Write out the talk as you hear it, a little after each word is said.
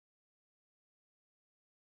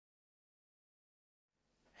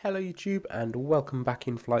Hello YouTube and welcome back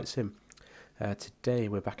in In-Flightsim. Today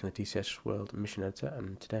we're back in the DCS World Mission Editor,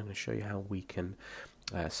 and today I'm going to show you how we can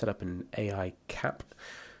set up an AI cap,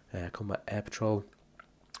 combat air patrol,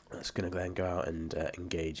 that's going to then go out and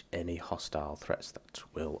engage any hostile threats that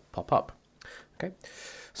will pop up. Okay,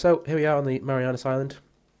 so here we are on the Marianas Island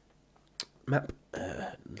map,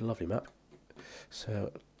 lovely map.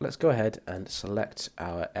 So let's go ahead and select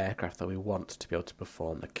our aircraft that we want to be able to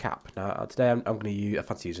perform the cap. Now today I'm going to use, I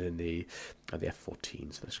fancy using the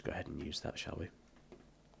F-14, so let's go ahead and use that, shall we?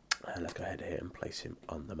 And let's go ahead here and place him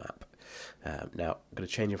on the map. Now I'm going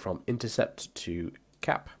to change him from intercept to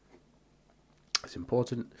cap. It's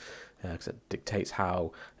important because it dictates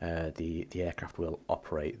how the aircraft will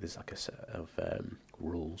operate. There's like a set of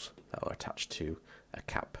rules that are attached to a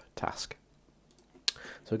cap task.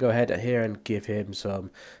 So we'll go ahead here and give him some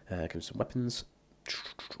weapons.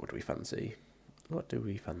 What do we fancy? What do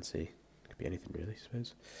we fancy? Could be anything really, I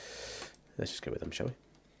suppose. Let's just go with them, shall we?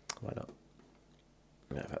 Why not?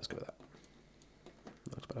 Yeah, let's go with that.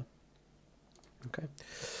 That looks better. Okay.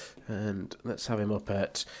 And let's have him up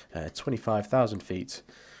at 25,000 feet.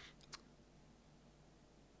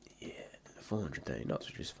 Yeah, 430 knots,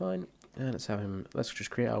 which is fine. And let's have him, let's just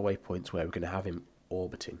create our waypoints where we're going to have him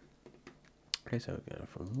orbiting. Okay, so we're going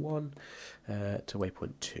from 1 to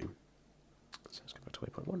waypoint 2. So let's go back to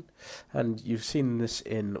waypoint 1. And you've seen this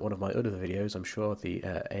in one of my other videos, I'm sure, the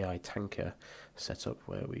AI tanker setup,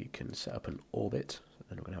 where we can set up an orbit.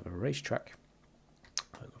 And we're going to have a racetrack.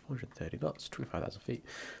 430 knots, 25,000 feet.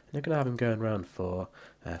 And they're going to have him going around for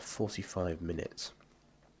 45 minutes.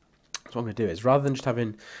 So what I'm going to do is, rather than just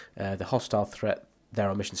having the hostile threat there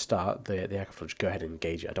on mission start, the aircraft will just go ahead and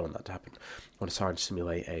engage it. I don't want that to happen. I want to try and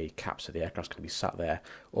simulate a cap, so the aircraft's going to be sat there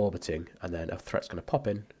orbiting, and then a threat's going to pop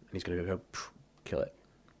in, and he's going to go kill it.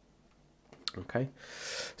 Okay,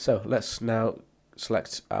 so let's now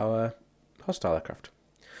select our hostile aircraft.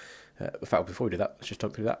 In fact, before we do that, let's just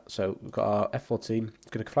talk through that. So we've got our F-14,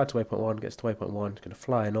 going to fly to waypoint 1, gets to waypoint 1, going to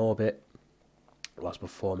fly in orbit whilst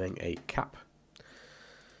performing a cap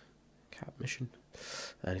mission.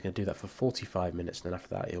 And he's going to do that for 45 minutes, and then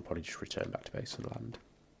after that he'll probably just return back to base and land.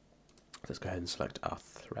 Let's go ahead and select our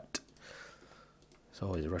threat. It's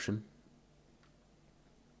always Russian.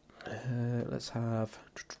 Let's have...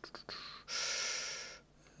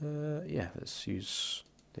 yeah, let's use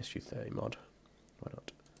this U30 mod. Why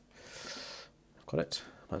not? I've got it.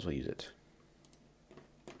 Might as well use it.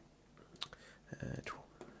 There you go.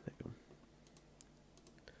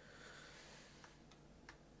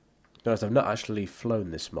 Notice I've not actually flown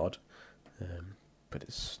this mod, but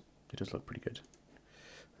it does look pretty good.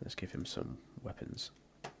 Let's give him some weapons.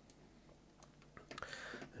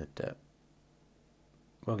 And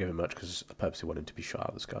won't give him much because I purposely want him to be shot out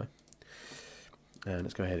of the sky. And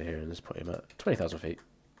let's go ahead here and let's put him at 20,000 feet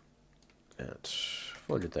at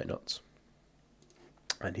 430 knots.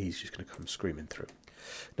 And he's just going to come screaming through.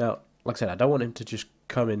 Now, like I said, I don't want him to just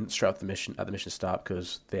come in straight off the mission at the mission start,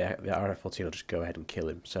 because the RF-14 will just go ahead and kill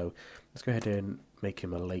him. So let's go ahead and make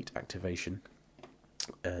him a late activation,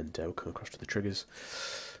 and we'll come across to the triggers.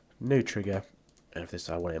 New trigger, and for this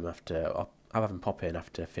I want him after. I'll have him pop in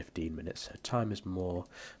after 15 minutes. So time is more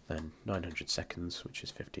than 900 seconds, which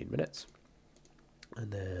is 15 minutes.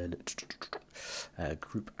 And then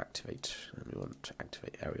group activate, and we want to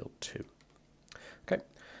activate aerial 2. Okay,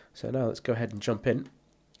 so now let's go ahead and jump in,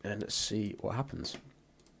 and let's see what happens.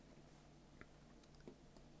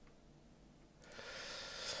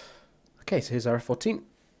 Okay, so here's our F-14.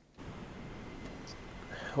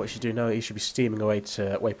 What he should do now, he should be steaming away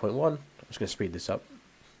to waypoint 1. I'm just going to speed this up.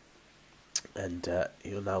 And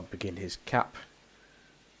he'll now begin his cap.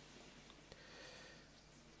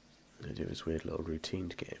 I'm going to do his weird little routine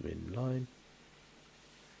to get him in line.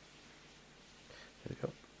 There we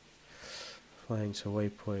go. Flying to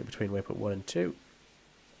waypoint, between waypoint 1 and 2.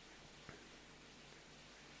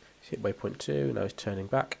 He's hit waypoint 2, now he's turning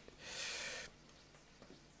back.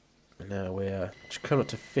 And now we're just coming up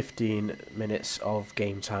to 15 minutes of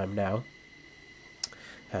game time now.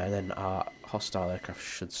 And then our hostile aircraft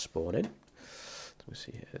should spawn in. Let me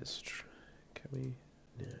see here. Can we?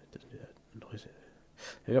 No, it doesn't do that noise.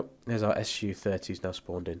 There we go. There's our Su-30s now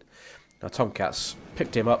spawned in. Now Tomcats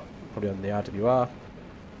picked him up, probably on the RWR.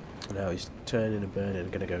 And now he's turning and burning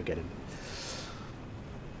and going to go get him.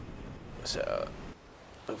 So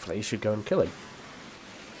hopefully he should go and kill him.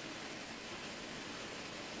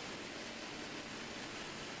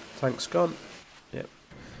 Tank's gone. Yep.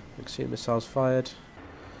 You can see the missiles fired.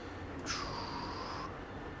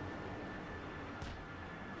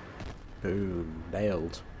 Boom.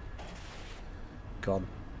 Nailed. Gone.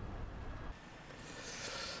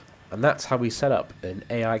 And that's how we set up an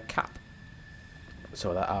AI cap,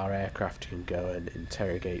 so that our aircraft can go and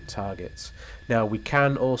interrogate targets. Now we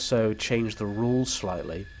can also change the rules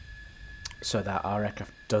slightly so that our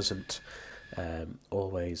aircraft doesn't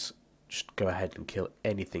always just go ahead and kill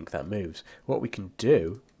anything that moves. What we can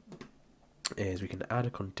do is we can add a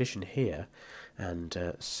condition here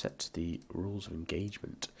and set the rules of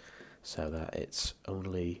engagement so that it's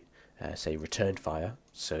only say return fire.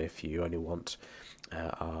 So if you only want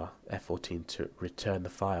our F-14 to return the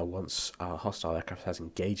fire once our hostile aircraft has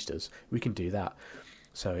engaged us, we can do that.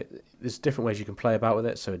 So there's different ways you can play about with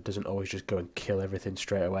it, so it doesn't always just go and kill everything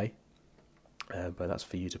straight away. But that's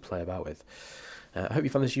for you to play about with. I hope you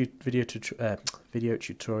found this video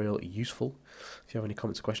tutorial useful. If you have any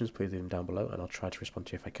comments or questions, please leave them down below, and I'll try to respond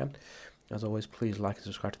to you if I can. As always, please like and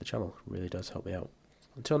subscribe to the channel. It really does help me out.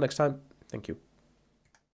 Until next time, thank you.